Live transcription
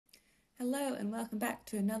Hello and welcome back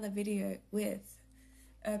to another video with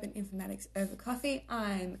Urban Informatics over coffee.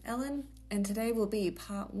 I'm Ellen and today will be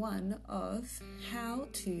part one of how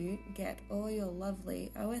to get all your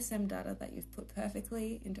lovely OSM data that you've put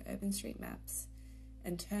perfectly into OpenStreetMaps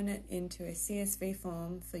and turn it into a CSV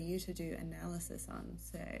form for you to do analysis on.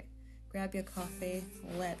 So grab your coffee,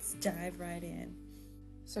 let's dive right in.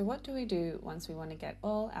 So what do we do once we want to get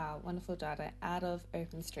all our wonderful data out of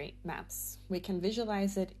OpenStreetMaps? We can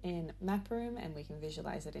visualize it in MapRoom and we can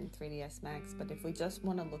visualize it in 3ds Max, but if we just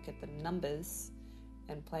want to look at the numbers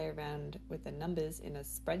and play around with the numbers in a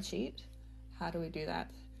spreadsheet, how do we do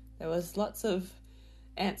that? There was lots of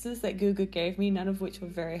answers that Google gave me, none of which were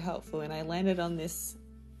very helpful, and I landed on this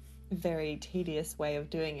very tedious way of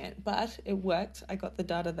doing it, but it worked. I got the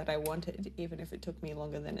data that I wanted, even if it took me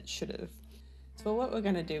longer than it should have. So what we're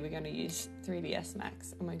going to do, we're going to use 3ds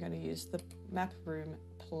Max and we're going to use the MapRoom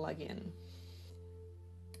plugin.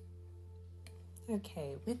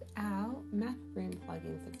 Okay, with our MapRoom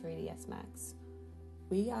plugin for 3ds Max,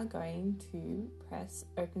 we are going to press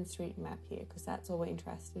OpenStreetMap here because that's all we're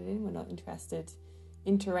interested in. We're not interested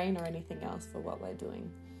in terrain or anything else for what we're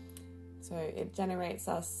doing. So it generates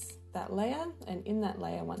us that layer, and in that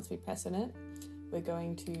layer, once we press on it, we're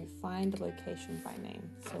going to find the location by name.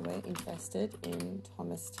 So we're interested in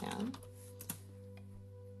Thomastown.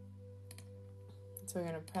 So we're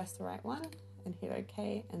going to press the right one and hit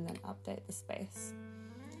OK and then update the space.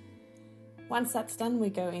 Once that's done, we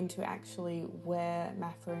go into actually where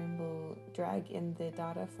MapRoom will drag in the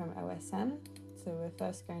data from OSM. So we're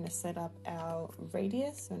first going to set up our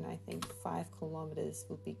radius, and I think 5 kilometers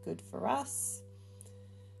will be good for us.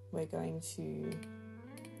 We're going to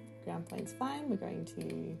ground plane's fine. We're going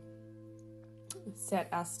to set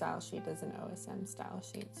our style sheet as an OSM style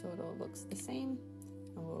sheet so it all looks the same,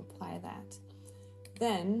 and we'll apply that.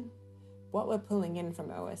 Then what we're pulling in from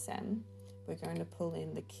OSM, we're going to pull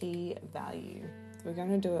in the key value. So we're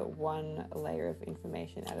going to do it one layer of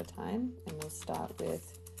information at a time, and we'll start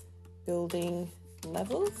with building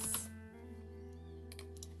levels.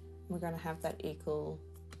 We're going to have that equal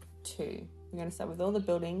 2. We're going to start with all the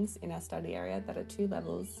buildings in our study area that are 2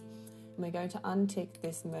 levels, and we're going to untick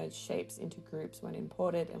this merge shapes into groups when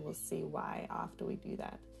imported, and we'll see why after we do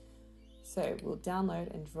that. So we'll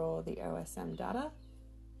download and draw the OSM data,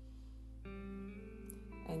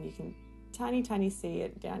 and you can tiny see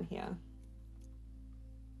it down here.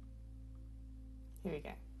 Here we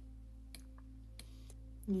go.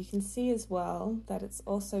 You can see as well that it's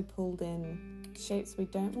also pulled in shapes we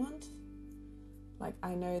don't want. Like,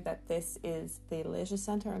 I know that this is the leisure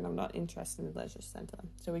centre and I'm not interested in the leisure centre.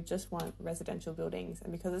 So we just want residential buildings.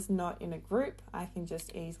 And because it's not in a group, I can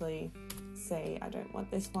just easily say I don't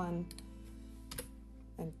want this one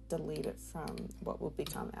and delete it from what will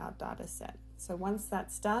become our data set. So once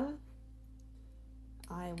that's done,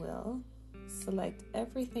 I will select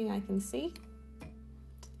everything I can see.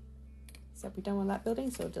 Except we don't want that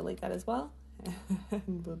building, so we'll delete that as well.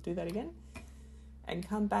 And we'll do that again. And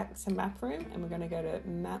come back to MapRoom, and we're going to go to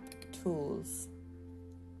Map Tools.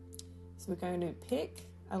 So we're going to pick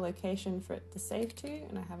a location for it to save to,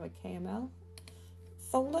 and I have a KML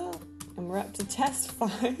folder, and we're up to test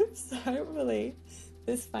 5. So hopefully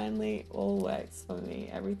this finally all works for me.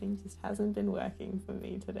 Everything just hasn't been working for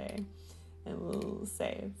me today. And we'll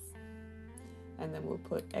save. And then we'll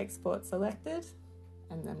put export selected,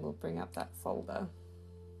 and then we'll bring up that folder.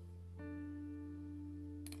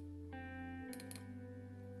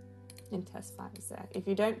 And test 5 is there. If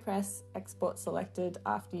you don't press export selected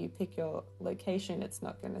after you pick your location, it's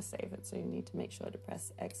not going to save it. So you need to make sure to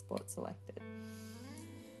press export selected.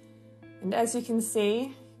 And as you can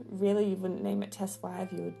see, really you wouldn't name it test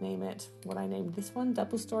 5, you would name it what I named this one,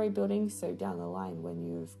 double-story building. So down the line, when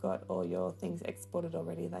you've got all your things exported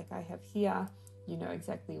already, like I have here, you know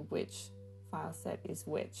exactly which file set is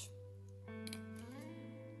which.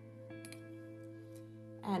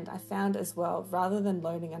 And I found as well, rather than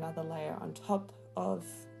loading another layer on top of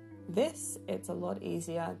this, it's a lot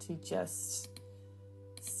easier to just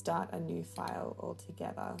start a new file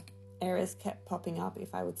altogether. Errors kept popping up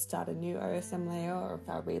if I would start a new OSM layer or if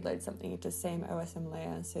I reload something into the same OSM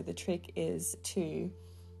layer. So the trick is to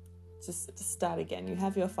just start again. You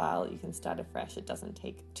have your file, you can start afresh. It doesn't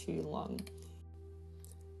take too long.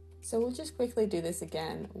 So we'll just quickly do this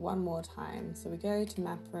again one more time. So we go to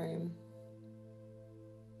MapRoom,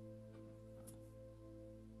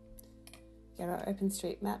 get our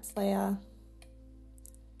OpenStreetMaps layer,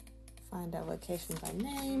 find our location by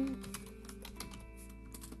name,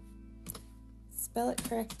 spell it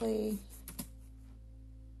correctly,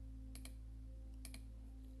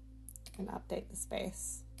 and update the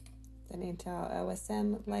space. Then into our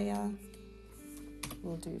OSM layer,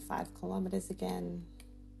 we'll do 5 kilometers again.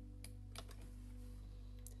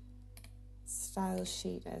 Style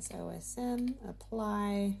sheet as OSM,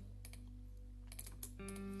 apply.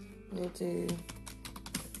 We'll do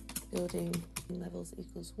building levels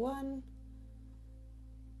equals 1.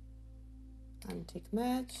 Untick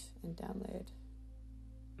merge and download.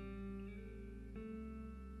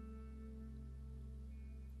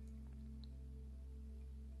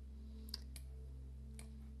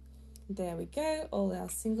 There we go, all our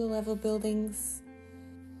single level buildings.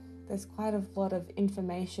 There's quite a lot of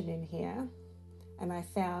information in here, and I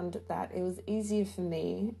found that it was easier for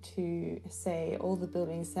me to say all the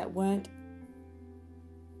buildings that weren't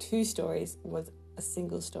 2 stories was a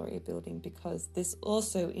single story building, because this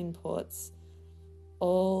also imports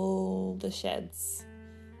all the sheds.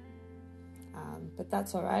 But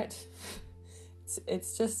that's all right.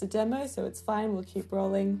 It's just a demo, so it's fine. We'll keep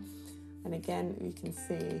rolling. And again, you can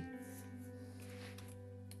see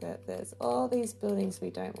that there's all these buildings we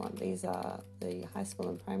don't want. These are the high school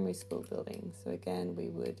and primary school buildings. So again, we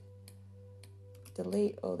would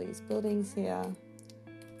delete all these buildings here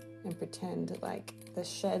and pretend like the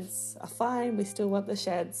sheds are fine. We still want the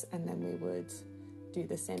sheds, and then we would do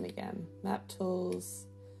the same again. Map tools,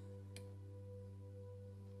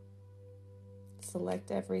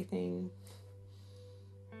 select everything,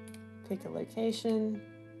 pick a location,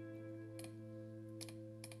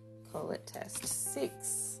 call it test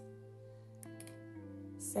 6,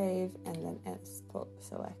 save, and then export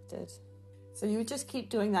selected. So you would just keep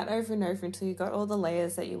doing that over and over until you got all the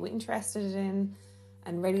layers that you were interested in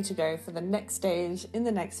and ready to go for the next stage in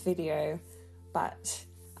the next video. But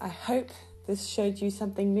I hope this showed you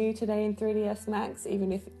something new today in 3ds Max,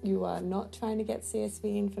 even if you are not trying to get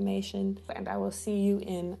CSV information, and I will see you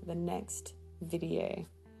in the next video.